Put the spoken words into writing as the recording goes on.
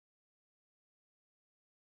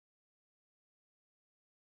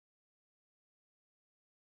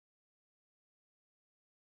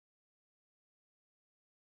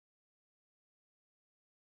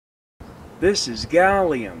This is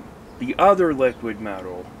gallium, the other liquid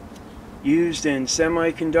metal, used in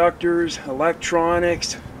semiconductors,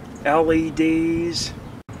 electronics, LEDs,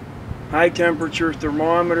 high temperature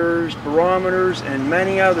thermometers, barometers, and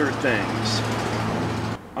many other things.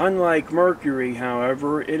 Unlike mercury,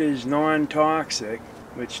 however, it is non-toxic,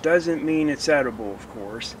 which doesn't mean it's edible, of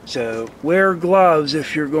course. So wear gloves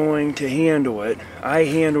if you're going to handle it. I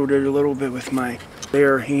handled it a little bit with my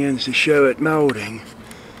bare hands to show it melting.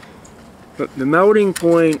 But the melting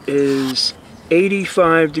point is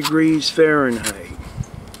 85 degrees Fahrenheit.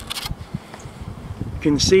 You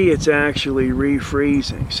can see it's actually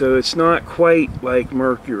refreezing, so it's not quite like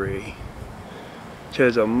mercury, which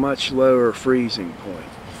has a much lower freezing point.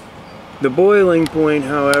 The boiling point,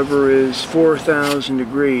 however, is 4,000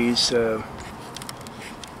 degrees, so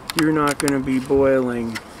you're not going to be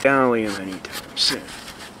boiling gallium anytime soon.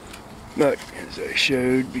 But as I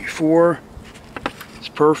showed before, it's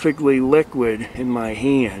perfectly liquid in my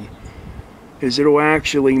hand, because it'll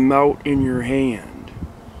actually melt in your hand.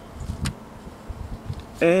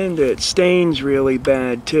 And it stains really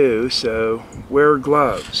bad too, so wear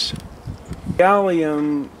gloves.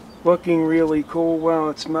 Gallium, looking really cool while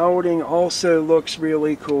it's melting, also looks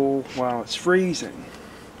really cool while it's freezing.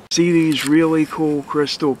 See these really cool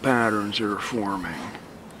crystal patterns that are forming.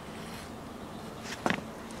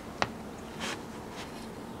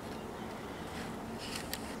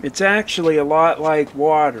 It's actually a lot like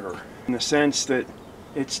water in the sense that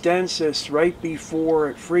it's densest right before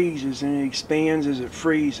it freezes and it expands as it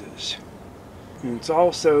freezes. And it's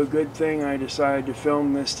also a good thing I decided to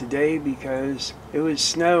film this today because it was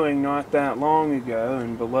snowing not that long ago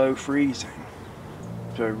and below freezing.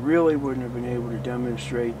 So I really wouldn't have been able to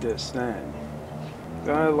demonstrate this then.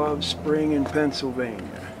 I love spring in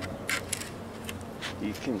Pennsylvania.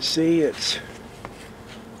 You can see it's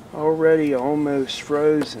already almost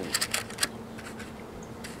frozen.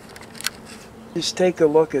 Just take a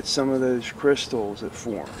look at some of those crystals that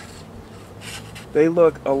form. They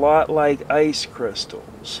look a lot like ice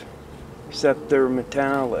crystals, except they're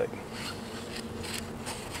metallic.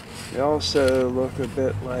 They also look a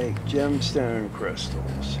bit like gemstone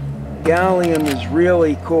crystals. Gallium is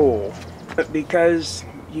really cool, but because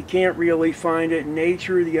you can't really find it in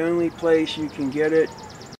nature, the only place you can get it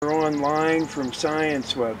are online from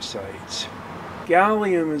science websites.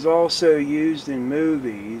 Gallium is also used in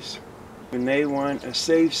movies when they want a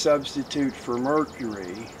safe substitute for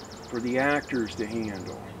mercury for the actors to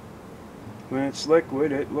handle. When it's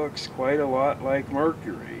liquid, it looks quite a lot like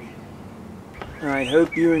mercury. I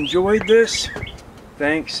hope you enjoyed this.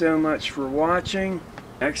 Thanks so much for watching.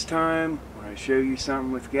 Next time, when I show you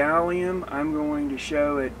something with gallium, I'm going to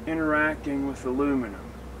show it interacting with aluminum.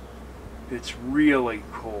 It's really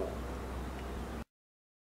cool.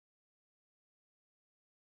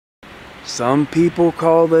 Some people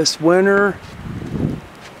call this winter.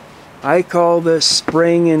 I call this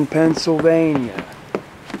spring in Pennsylvania.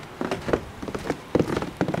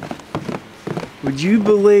 Would you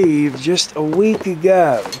believe just a week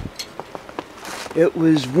ago it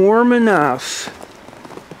was warm enough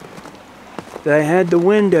that I had the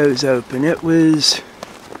windows open. It was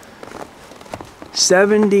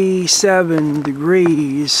 77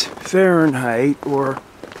 degrees Fahrenheit or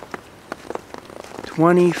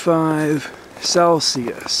 25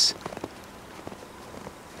 Celsius.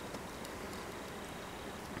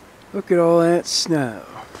 Look at all that snow.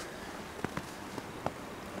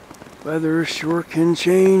 Weather sure can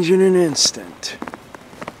change in an instant.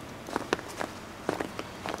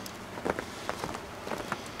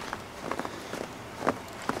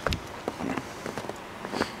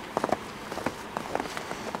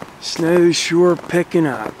 Snow's sure picking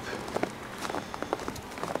up.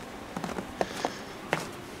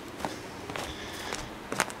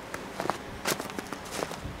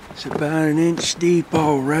 It's about an inch deep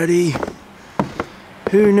already.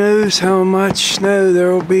 Who knows how much snow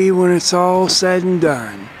there'll be when it's all said and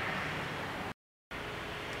done.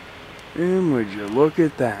 And would you look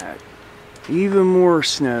at that. Even more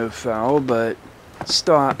snow fell, but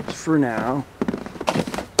stopped for now.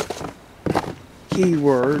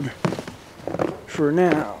 Keyword for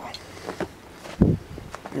now.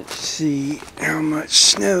 Let's see how much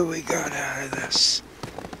snow we got out of this.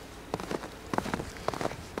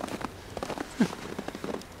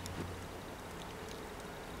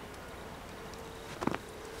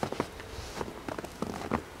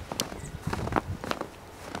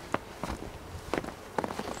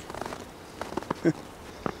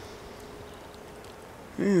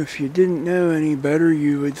 If you didn't know any better,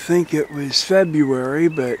 you would think it was February,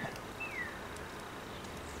 but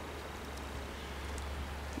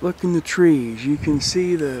Look in the trees, you can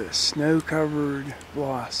see the snow-covered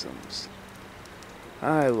blossoms.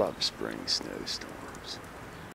 I love spring snowstorms.